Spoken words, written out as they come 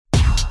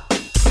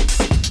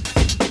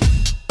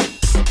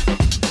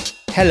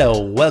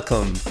Hello,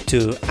 welcome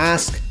to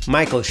Ask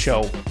Michael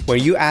Show, where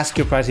you ask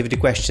your productivity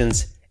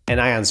questions and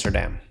I answer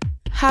them.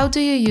 How do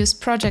you use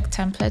project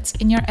templates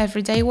in your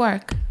everyday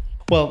work?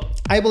 Well,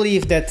 I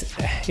believe that,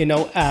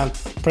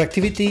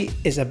 productivity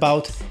is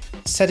about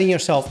setting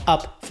yourself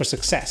up for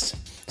success.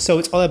 So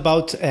it's all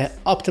about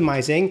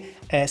optimizing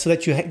so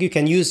that you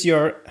can use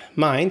your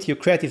mind, your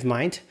creative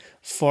mind,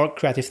 for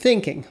creative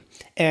thinking.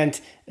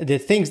 And the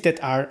things that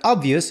are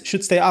obvious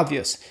should stay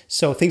obvious.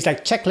 So things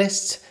like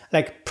checklists,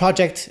 like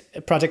project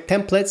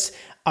templates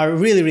are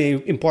really,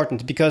 really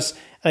important because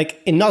like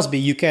in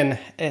Nozbe, you can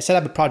set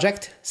up a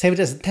project, save it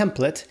as a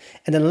template,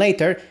 and then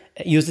later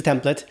use the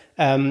template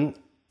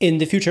in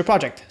the future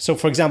project. So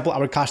for example,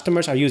 our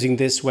customers are using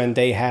this when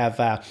they have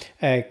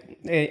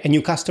a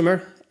new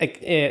customer,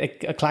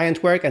 a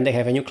client work, and they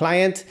have a new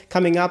client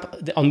coming up,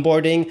 the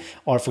onboarding,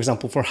 or for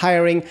example, for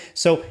hiring.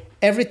 So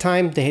every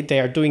time they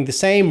are doing the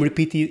same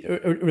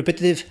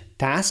repetitive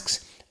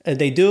tasks, what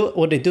they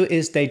do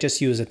is they just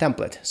use a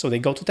template. So they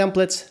go to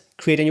templates,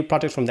 create a new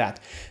project from that.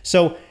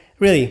 So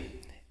really,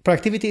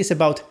 productivity is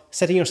about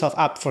setting yourself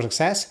up for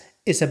success.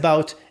 It's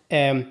about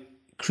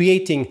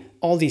creating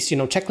all these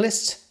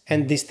checklists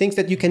and these things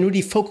that you can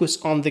really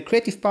focus on the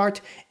creative part,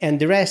 and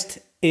the rest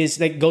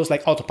goes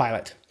like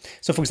autopilot.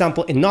 So for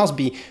example, in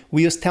Nozbe,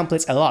 we use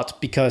templates a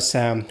lot because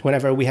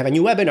whenever we have a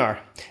new webinar,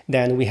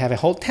 then we have a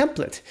whole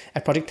template,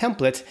 a project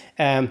template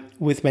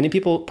with many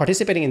people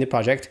participating in the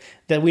project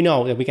that we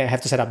know that we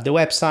have to set up the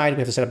website, we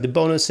have to set up the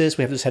bonuses,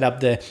 we have to set up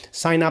the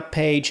sign up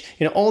page,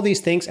 all these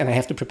things, and I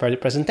have to prepare the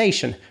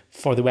presentation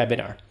for the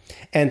webinar.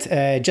 And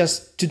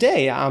just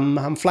today,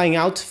 I'm flying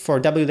out for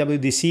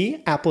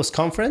WWDC, Apple's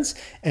conference,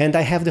 and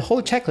I have the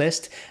whole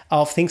checklist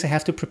of things I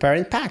have to prepare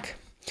and pack.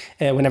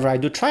 Whenever I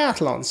do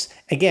triathlons,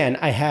 again,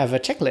 I have a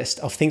checklist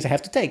of things I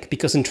have to take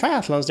because in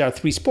triathlons, there are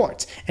 3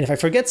 sports. And if I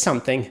forget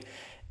something,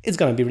 it's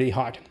going to be really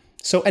hard.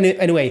 So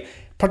anyway,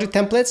 project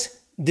templates,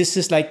 this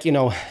is like,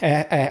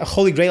 a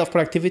holy grail of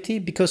productivity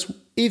because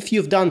if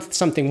you've done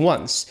something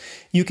once,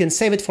 you can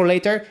save it for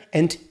later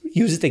and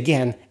use it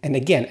again and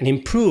again and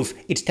improve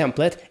each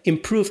template,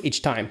 improve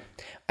each time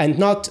and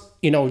not,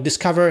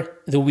 discover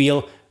the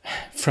wheel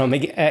from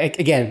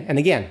again and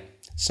again.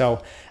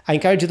 So I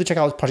encourage you to check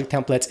out project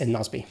templates in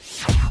Nozbe.